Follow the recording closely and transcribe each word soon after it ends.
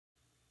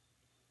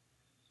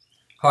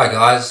Hi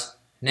guys,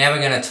 now we're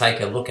going to take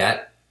a look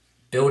at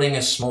building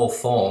a small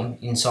form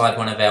inside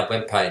one of our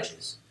web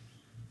pages.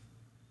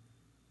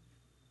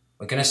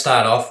 We're going to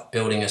start off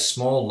building a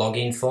small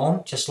login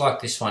form just like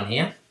this one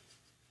here.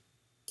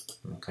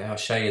 Okay, I'll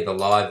show you the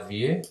live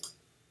view.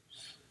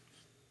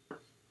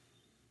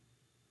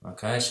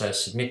 Okay, so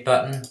submit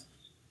button,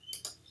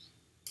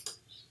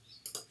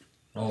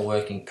 all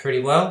working pretty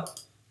well.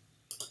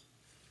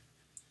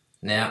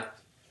 Now,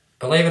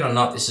 believe it or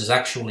not, this is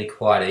actually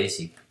quite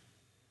easy.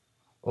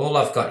 All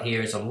I've got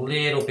here is a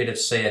little bit of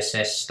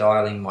CSS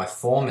styling my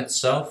form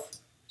itself,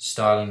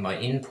 styling my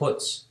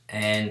inputs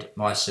and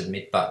my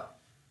submit button.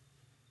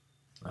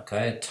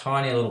 Okay, a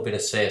tiny little bit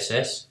of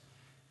CSS,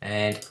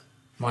 and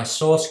my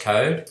source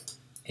code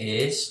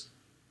is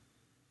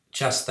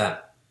just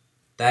that.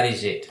 That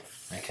is it.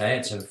 Okay,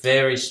 it's a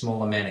very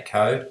small amount of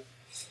code,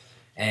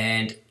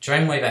 and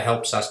Dreamweaver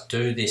helps us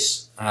do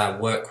this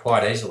work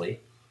quite easily.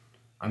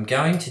 I'm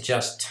going to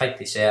just take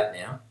this out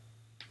now.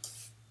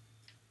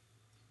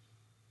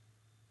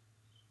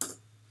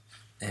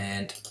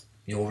 And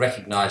you'll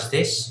recognize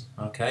this.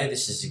 Okay,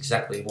 this is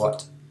exactly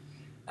what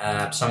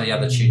some of the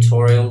other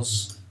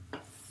tutorials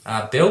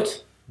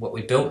built, what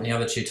we built in the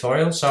other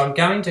tutorials. So I'm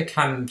going to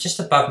come just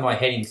above my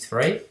heading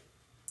 3.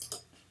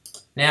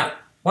 Now,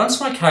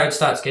 once my code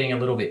starts getting a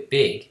little bit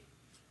big,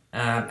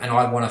 and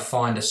I want to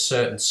find a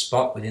certain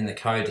spot within the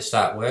code to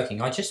start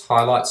working, I just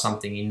highlight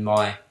something in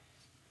my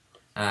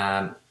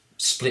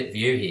split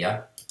view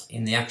here,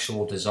 in the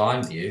actual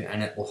design view,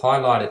 and it will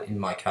highlight it in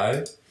my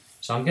code.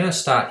 So I'm going to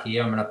start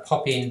here. I'm going to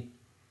pop in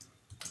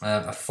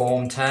a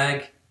form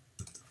tag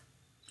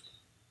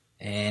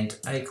and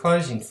a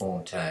closing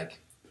form tag.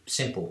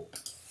 Simple.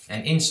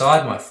 And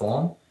inside my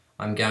form,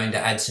 I'm going to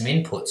add some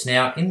inputs.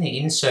 Now, in the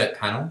insert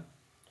panel,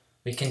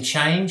 we can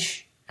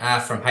change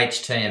from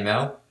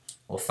HTML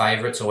or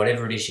favorites or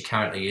whatever it is you're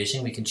currently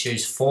using. We can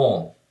choose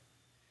form.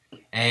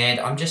 And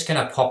I'm just going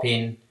to pop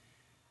in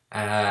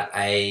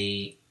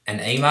an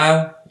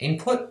email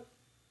input.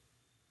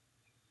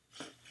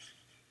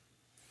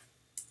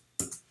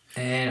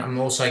 And I'm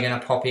also going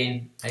to pop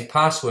in a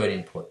password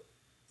input.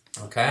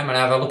 Okay, I'm going to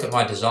have a look at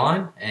my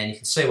design and you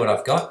can see what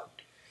I've got.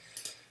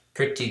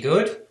 Pretty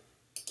good.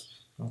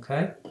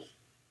 Okay.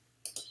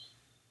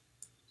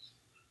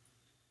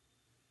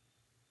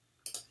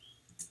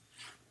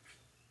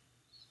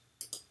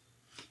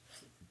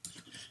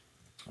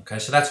 Okay,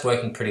 so that's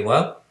working pretty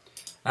well.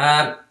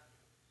 Now,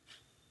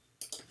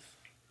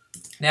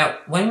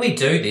 when we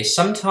do this,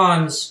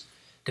 sometimes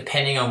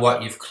depending on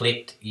what you've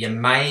clicked, you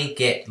may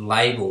get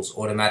labels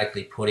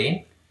automatically put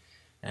in.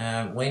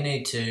 We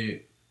need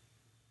to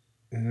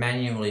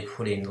manually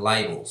put in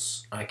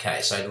labels. Okay,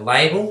 so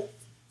label.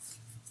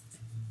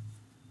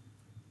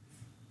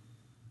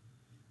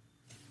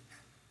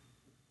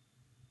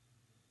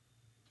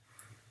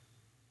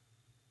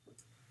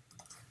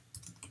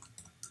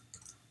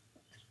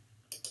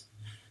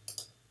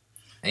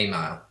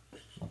 Email.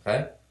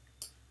 Okay.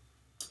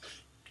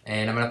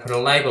 And I'm going to put a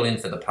label in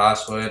for the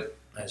password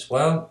as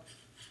well.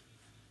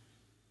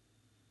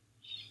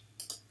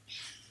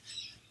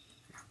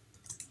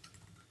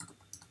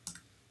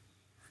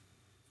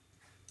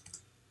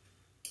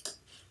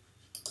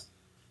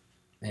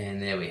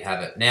 And there we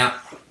have it. Now,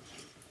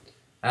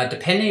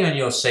 depending on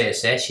your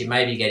CSS, you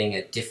may be getting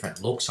a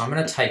different look. So I'm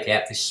going to take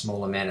out this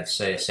small amount of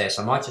CSS.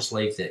 I might just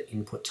leave the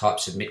input type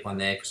submit one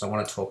there because I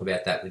want to talk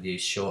about that with you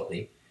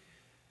shortly.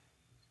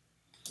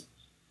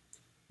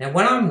 Now,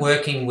 when I'm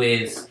working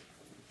with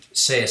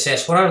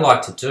CSS, what I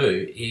like to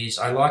do is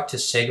I like to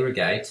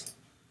segregate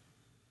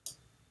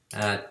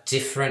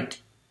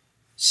different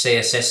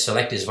CSS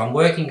selectors. If I'm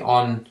working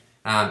on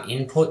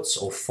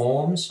inputs or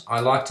forms,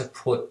 I like to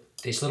put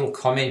this little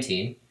comment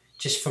in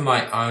just for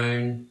my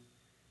own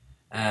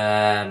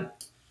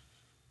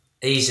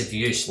ease of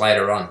use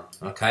later on.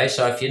 Okay,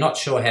 so if you're not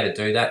sure how to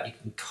do that, you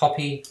can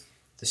copy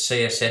the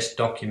CSS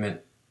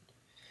document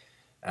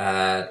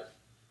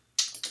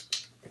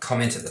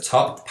comment at the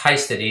top,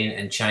 paste it in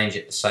and change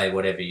it to say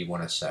whatever you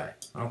want to say.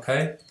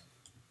 Okay,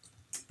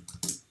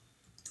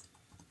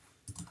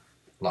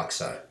 like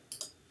so.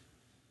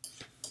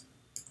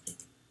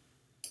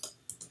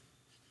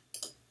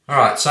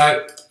 Alright,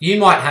 so you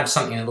might have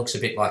something that looks a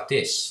bit like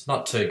this.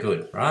 Not too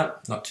good, right?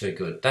 Not too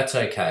good. That's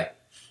okay.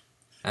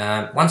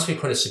 Once we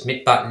put a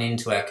submit button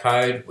into our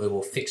code, we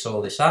will fix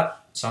all this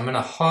up. So I'm going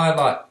to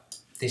highlight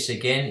this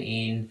again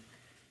in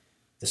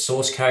the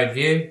source code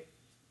view,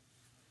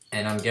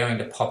 and I'm going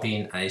to pop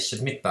in a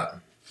submit button.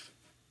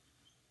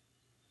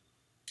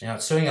 Now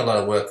it's doing a lot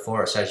of work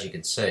for us, as you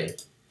can see.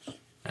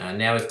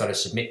 Now we've got a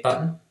submit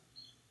button.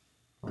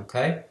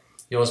 Okay,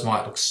 yours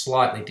might look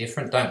slightly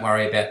different, don't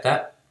worry about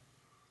that.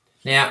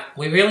 Now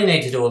we really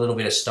need to do a little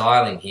bit of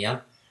styling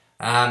here.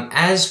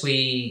 As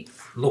we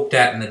looked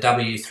at in the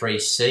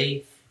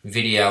W3C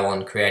video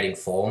on creating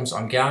forms,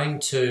 I'm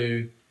going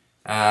to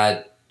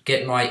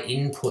get my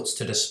inputs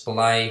to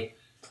display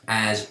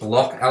as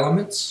block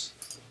elements.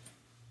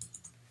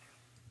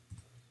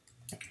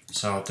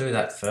 So I'll do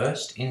that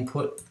first.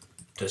 Input,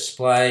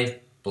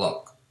 display,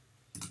 block.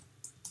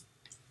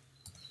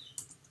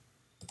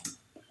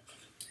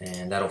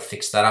 And that'll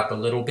fix that up a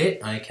little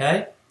bit,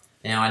 okay.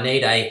 Now I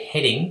need a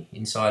heading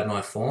inside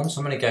my form,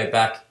 so I'm going to go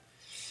back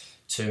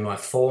to my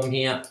form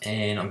here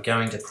and I'm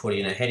going to put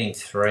in a heading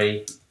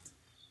 3,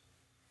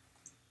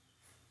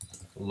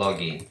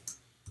 login.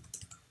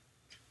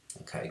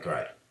 Okay,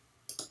 great.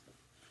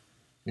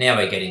 Now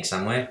we're getting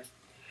somewhere.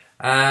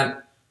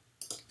 I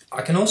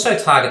can also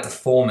target the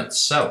form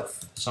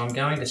itself. So I'm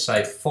going to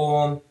say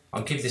form,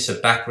 I'll give this a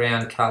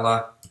background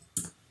color,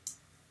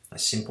 a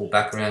simple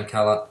background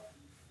color.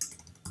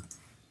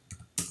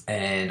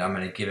 And I'm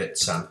going to give it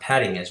some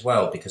padding as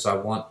well because I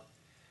want,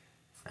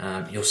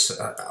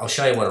 I'll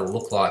show you what it'll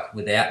look like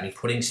without me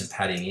putting some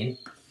padding in.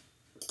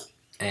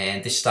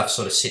 And this stuff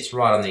sort of sits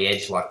right on the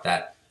edge like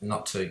that,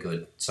 not too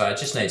good. So it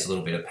just needs a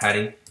little bit of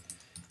padding.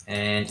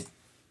 And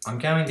I'm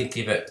going to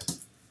give it,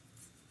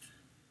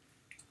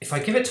 if I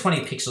give it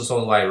 20 pixels all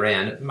the way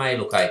around, it may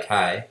look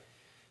okay.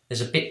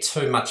 There's a bit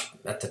too much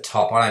at the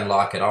top, I don't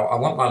like it. I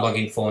want my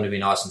login form to be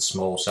nice and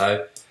small,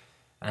 so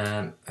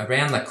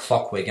around the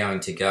clock we're going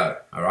to go.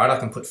 Alright, I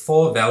can put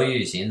 4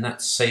 values in,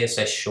 that's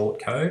CSS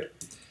shortcode.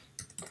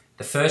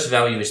 The first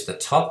value is the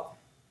top,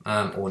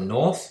 or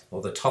north,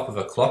 or the top of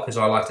a clock as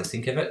I like to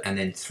think of it, and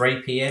then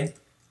 3 PM.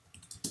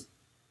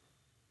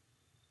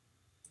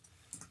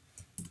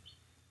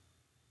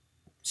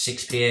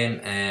 6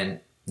 PM and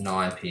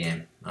 9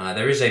 PM.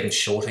 There is even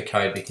shorter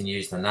code we can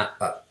use than that,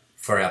 but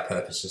for our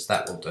purposes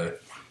that will do.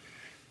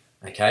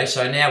 Okay,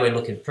 so now we're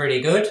looking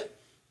pretty good,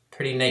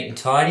 pretty neat and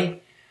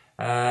tidy.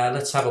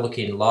 Let's have a look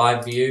in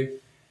live view.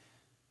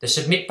 The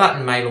submit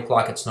button may look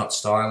like it's not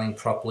styling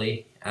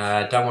properly.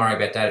 Don't worry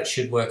about that, it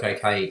should work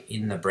okay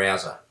in the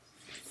browser.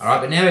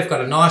 Alright, but now we've got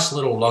a nice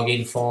little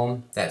login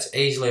form that's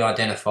easily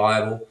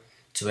identifiable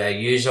to our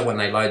user when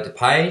they load the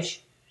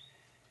page.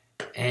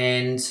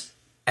 And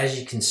as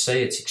you can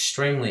see, it's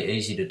extremely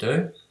easy to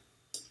do.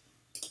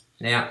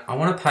 Now, I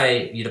want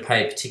you to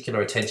pay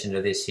particular attention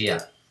to this here.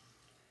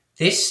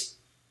 This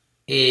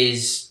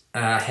is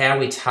how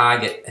we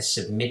target a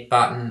submit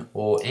button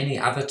or any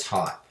other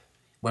type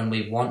when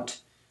we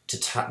want to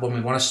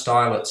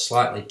style it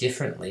slightly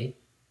differently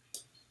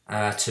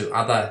to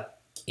other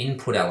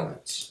input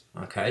elements.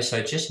 Okay,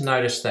 so just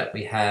notice that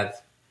we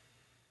have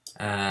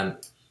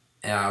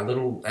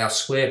our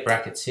square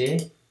brackets here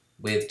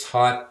with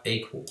type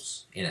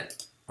equals in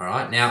it. All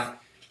right, now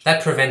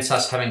that prevents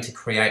us having to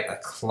create a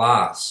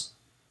class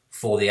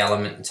for the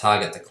element and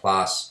target the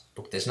class.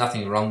 Look, there's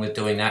nothing wrong with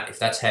doing that. If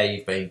that's how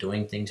you've been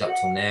doing things up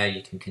till now,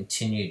 you can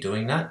continue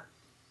doing that.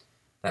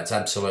 That's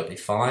absolutely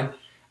fine.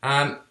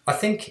 I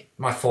think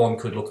my form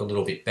could look a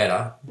little bit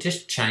better.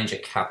 Just change a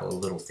couple of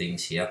little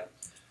things here.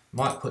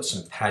 Might put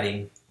some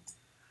padding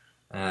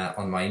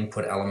on my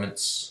input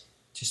elements,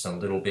 just a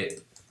little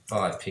bit,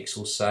 5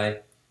 pixels say,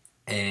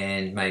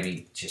 and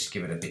maybe just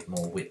give it a bit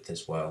more width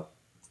as well.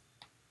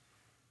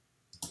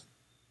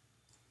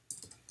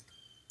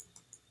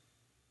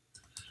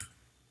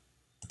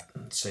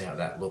 Let's see how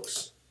that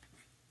looks.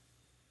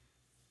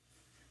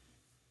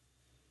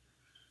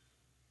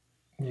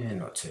 Yeah,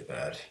 not too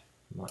bad.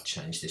 Might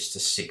change this to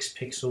 6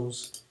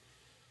 pixels.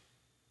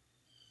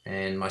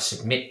 And my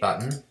submit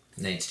button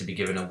needs to be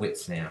given a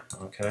width now.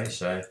 Okay,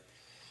 so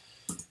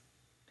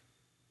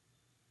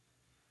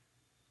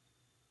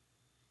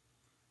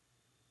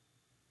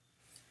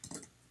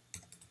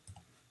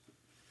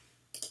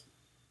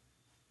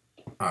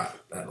alright,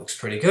 that looks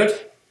pretty good.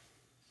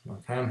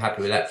 Okay, I'm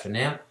happy with that for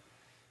now.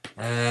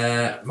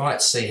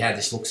 Might see how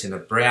this looks in the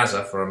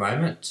browser for a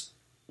moment.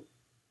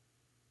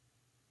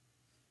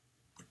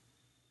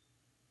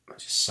 I'll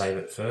just save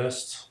it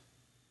first.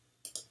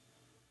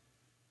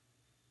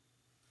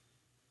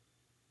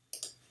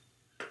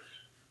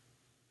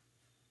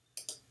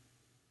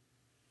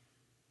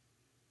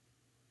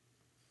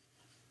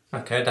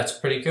 Okay, that's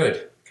pretty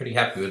good. Pretty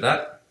happy with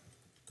that.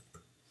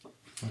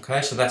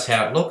 Okay, so that's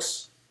how it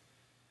looks.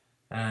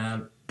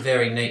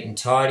 Very neat and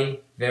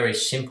tidy, very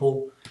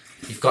simple.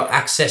 You've got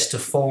access to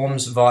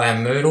forms via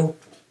Moodle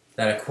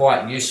that are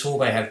quite useful.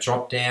 They have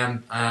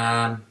drop-down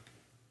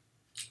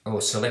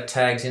or select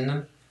tags in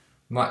them.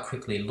 Might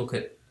quickly look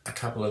at a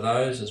couple of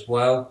those as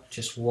well,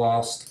 just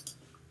whilst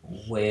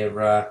we're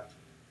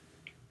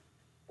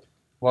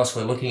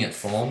looking at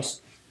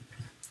forms.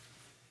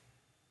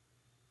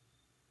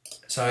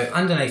 So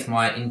underneath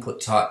my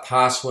input type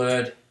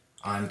password,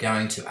 I'm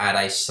going to add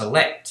a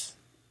select.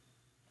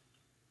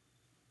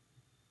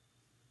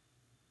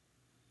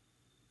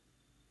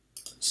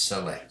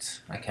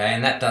 Select, okay,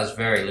 and that does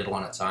very little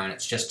on its own.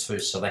 It's just 2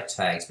 select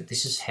tags, but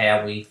this is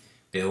how we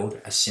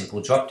build a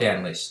simple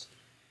drop-down list.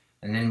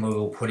 And then we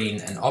will put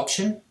in an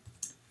option.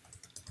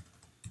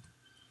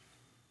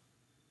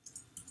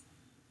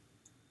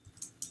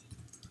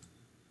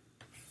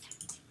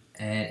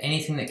 And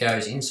anything that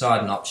goes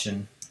inside an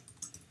option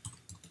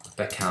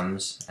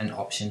becomes an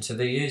option to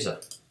the user.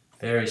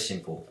 Very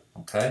simple,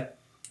 okay?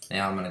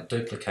 Now I'm going to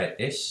duplicate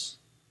this.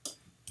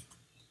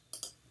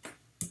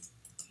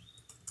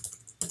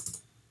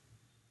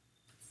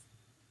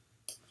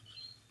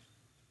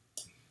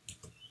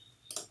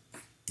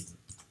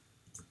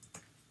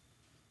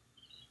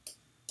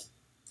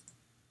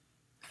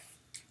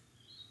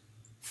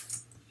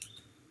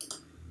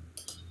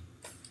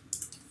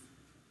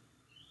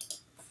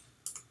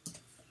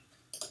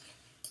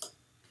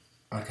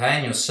 Okay,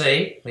 and you'll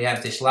see we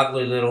have this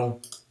lovely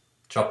little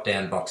drop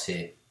down box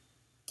here.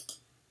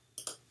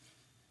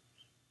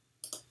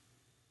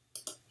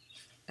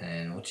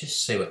 And we'll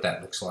just see what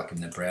that looks like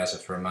in the browser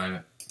for a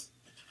moment.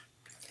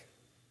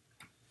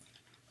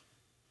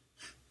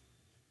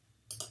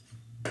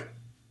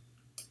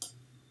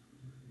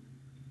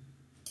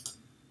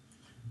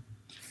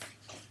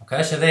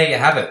 Okay, so there you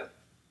have it.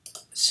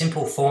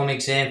 Simple form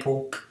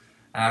example.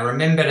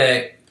 Remember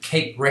to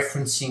keep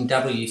referencing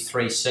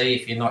W3C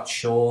if you're not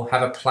sure.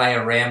 Have a play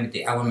around with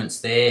the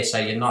elements there so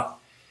you're not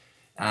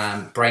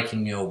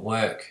breaking your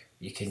work.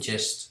 You can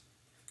just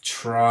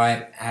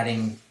try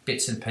adding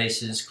bits and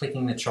pieces,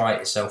 clicking the try it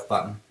yourself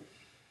button.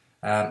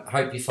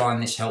 Hope you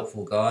find this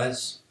helpful,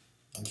 guys.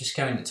 I'm just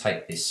going to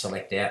take this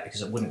select out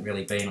because it wouldn't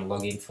really be in a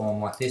login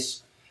form like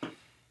this.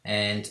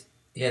 And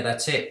yeah,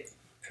 that's it.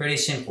 Pretty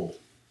simple.